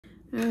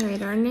All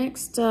right, our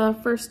next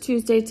first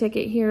Tuesday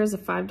ticket here is a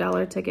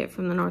 $5 ticket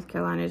from the North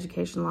Carolina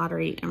Education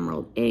Lottery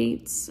Emerald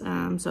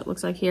 8s. So it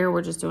looks like here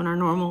we're just doing our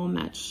normal,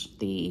 match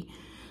the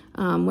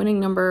winning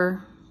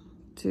number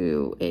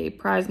to a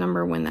prize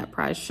number, win that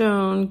prize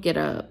shown, get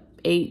a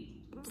 8,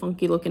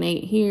 funky looking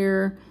 8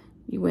 here.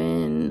 You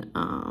win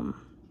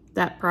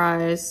that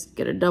prize,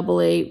 get a double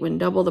 8, win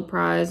double the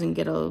prize, and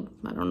get a,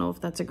 I don't know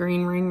if that's a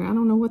green ring, I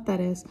don't know what that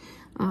is.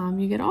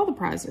 You get all the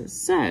prizes.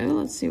 So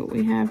let's see what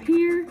we have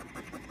here.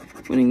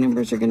 Winning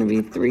numbers are going to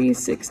be 3,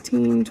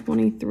 16,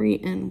 23,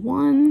 and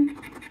 1,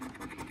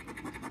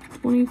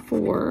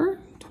 24,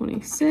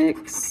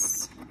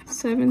 26,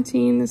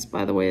 17. This,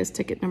 by the way, is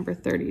ticket number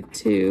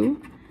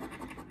 32,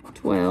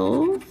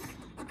 12,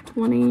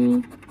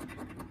 20,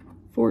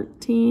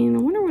 14. I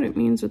wonder what it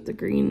means with the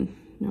green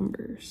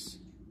numbers.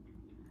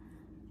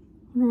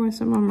 I wonder why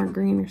some of them are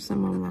green or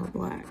some of them are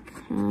black.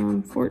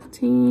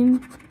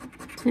 14,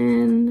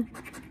 10,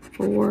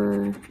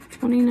 4,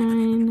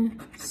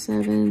 29,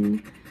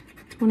 7,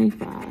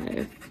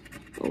 25,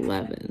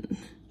 11.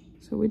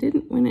 So we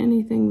didn't win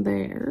anything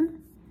there.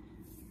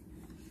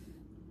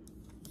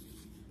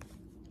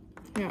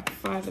 I got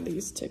 5 of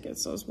these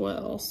tickets as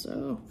well,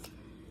 so.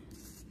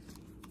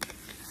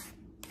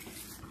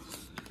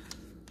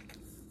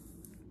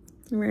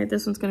 All right,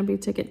 this one's gonna be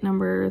ticket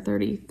number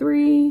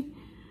 33.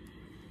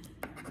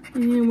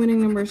 And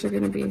winning numbers are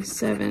gonna be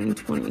 7,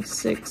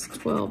 26,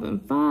 12,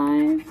 and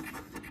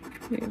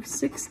 5. We have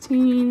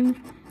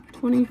 16,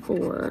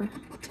 24,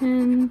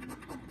 10,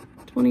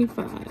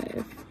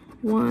 25,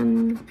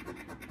 1,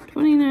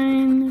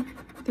 29,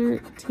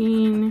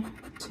 13,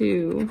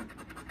 2,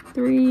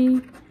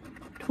 3,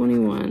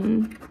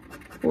 21,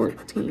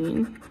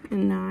 14,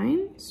 and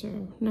 9.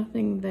 So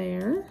nothing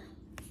there.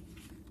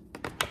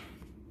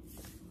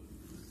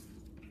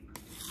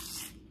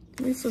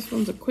 At least this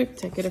one's a quick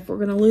ticket. If we're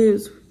gonna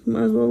lose,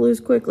 might as well lose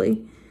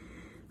quickly.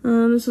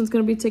 This one's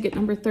gonna be ticket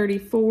number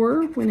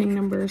 34. Winning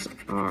numbers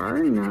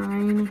are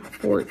 9,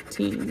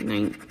 14,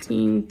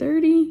 19,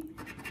 30.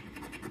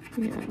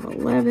 We have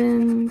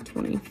 11,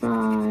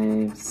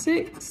 25,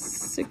 6,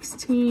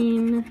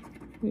 16.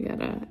 We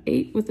got a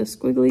 8 with a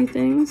squiggly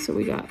thing, so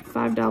we got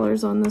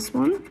 $5 on this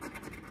one.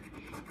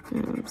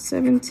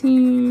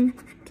 17,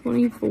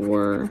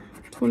 24,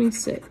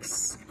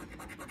 26,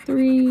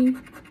 3,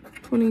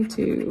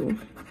 22,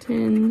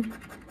 10,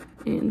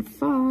 and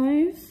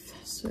 5.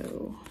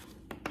 So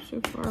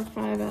far,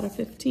 5 out of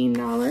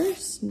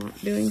 $15. Not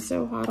doing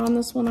so hot on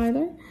this one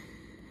either.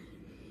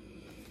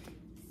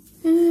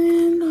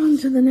 And on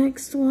to the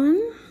next one.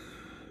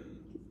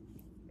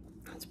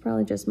 That's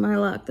probably just my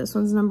luck. This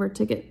one's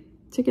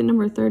ticket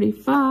number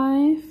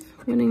 35.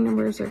 Winning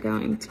numbers are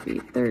going to be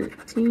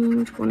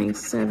 13,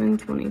 27,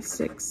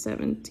 26,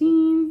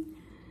 17,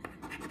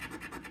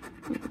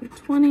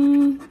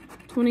 20,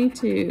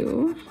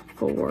 22,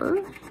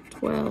 4,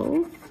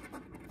 12,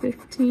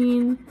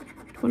 15,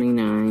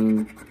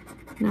 29,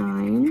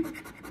 9,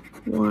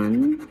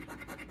 1,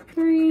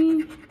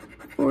 3,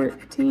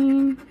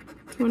 14,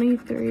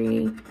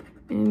 23,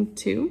 and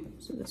 2.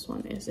 So this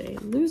one is a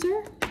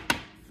loser.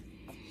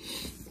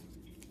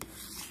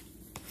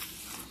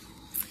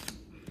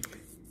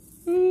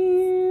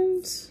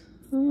 And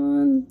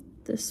on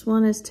this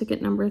one is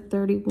ticket number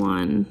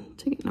 31.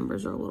 Ticket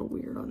numbers are a little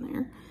weird on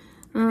there.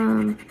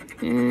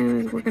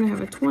 And we're gonna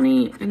have a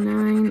 20, a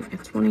 9, a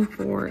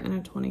 24, and a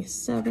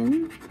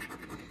 27.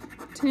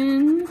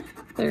 10,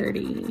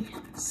 30,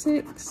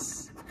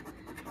 6,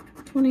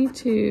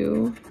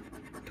 22,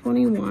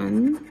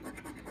 21,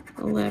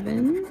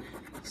 11,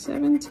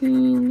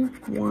 17,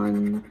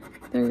 1,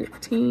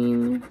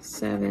 13,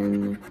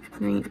 7,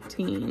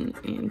 19,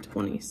 and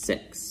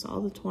 26.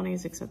 All the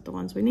 20s except the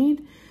ones we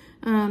need.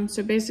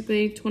 So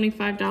basically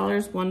 $25,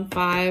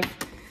 1.5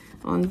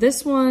 on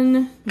this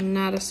one.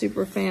 Not a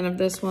super fan of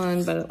this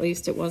one, but at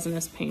least it wasn't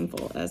as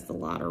painful as the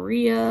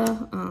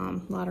Lotteria.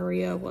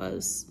 Lotteria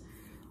was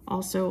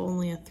also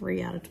only a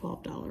 3 out of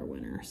 $12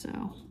 winner. So,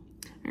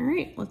 all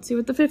right, let's see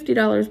what the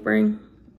 $50 bring.